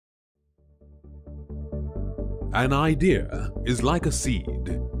An idea is like a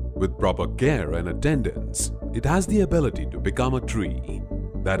seed. With proper care and attendance, it has the ability to become a tree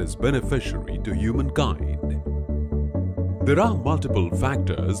that is beneficiary to humankind. There are multiple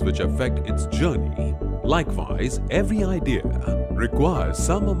factors which affect its journey. Likewise, every idea requires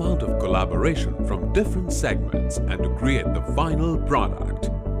some amount of collaboration from different segments and to create the final product.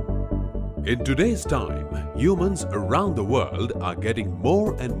 In today's time, humans around the world are getting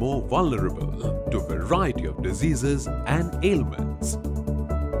more and more vulnerable to a variety of diseases and ailments.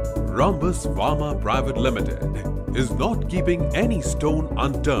 RHOMBUS PHARMA Pvt. Limited is not keeping any stone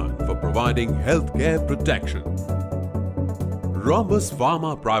unturned for providing healthcare protection. RHOMBUS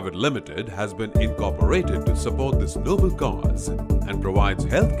PHARMA Pvt. Limited has been incorporated to support this noble cause and provides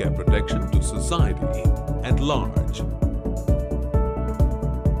healthcare protection to society at large.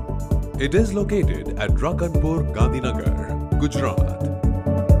 It is located at Rakanpur, Gandhinagar, Gujarat.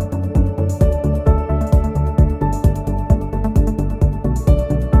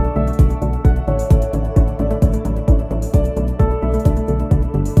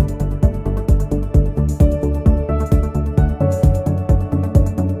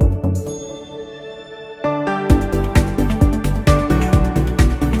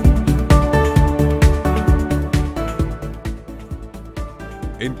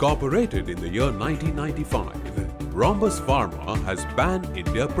 Incorporated in the year 1995, RHOMBUS PHARMA has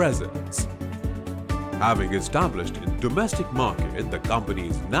pan-India presence. Having established in domestic market, the company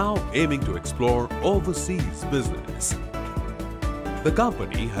is now aiming to explore overseas business. The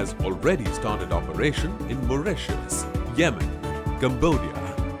company has already started operation in Mauritius, Yemen,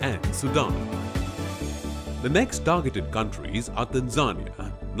 Cambodia and Sudan. The next targeted countries are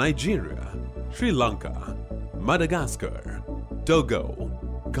Tanzania, Nigeria, Sri Lanka, Madagascar, Togo,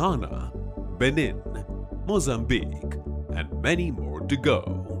 Ghana, Benin, Mozambique and many more to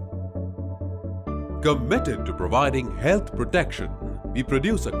go. Committed to providing health protection, we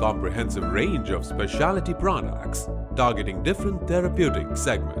produce a comprehensive range of specialty products targeting different therapeutic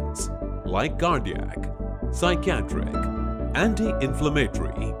segments like cardiac, psychiatric,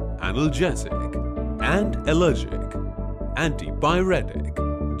 anti-inflammatory, analgesic and allergic, antipyretic,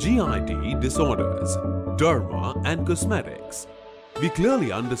 GIT disorders, derma and cosmetics. We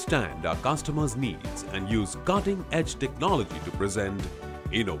clearly understand our customers' needs and use cutting-edge technology to present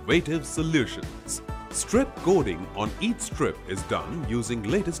innovative solutions. Strip coding on each strip is done using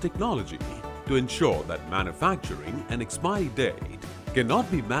latest technology to ensure that manufacturing and expiry date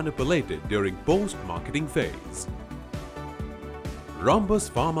cannot be manipulated during post-marketing phase. RHOMBUS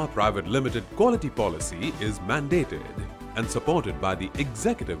PHARMA Pvt. Limited quality policy is mandated and supported by the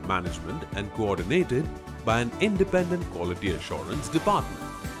executive management and coordinated by an independent quality assurance department.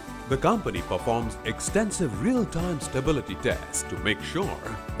 The company performs extensive real-time stability tests to make sure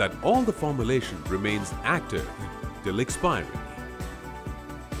that all the formulation remains active till expiry.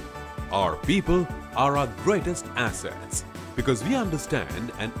 Our people are our greatest assets because we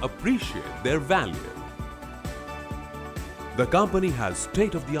understand and appreciate their value. The company has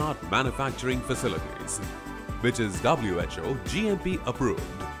state-of-the-art manufacturing facilities, which is WHO-GMP approved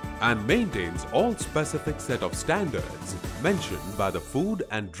and maintains all specific set of standards mentioned by the Food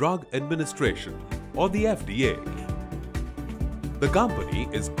and Drug Administration or the FDA. The company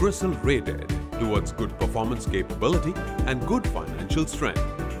is CRISIL rated towards good performance capability and good financial strength.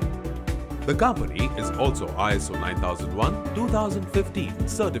 The company is also ISO 9001-2015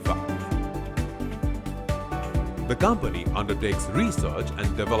 certified. The company undertakes research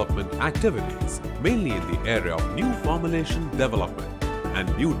and development activities mainly in the area of new formulation development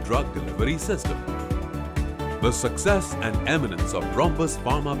and new drug delivery system. The success and eminence of RHOMBUS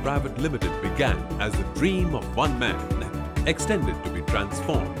PHARMA Pvt. Limited began as the dream of one man, extended to be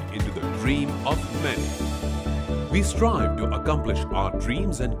transformed into the dream of many. We strive to accomplish our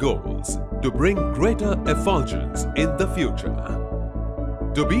dreams and goals to bring greater effulgence in the future.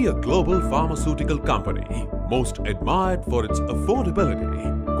 To be a global pharmaceutical company, most admired for its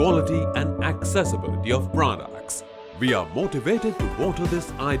affordability, quality and accessibility of products, we are motivated to water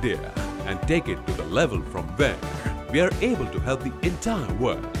this idea and take it to the level from where we are able to help the entire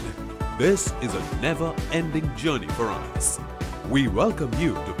world. This is a never-ending journey for us. We welcome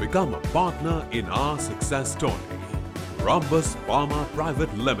you to become a partner in our success story. RHOMBUS PHARMA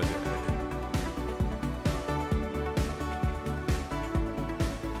Pvt. Limited.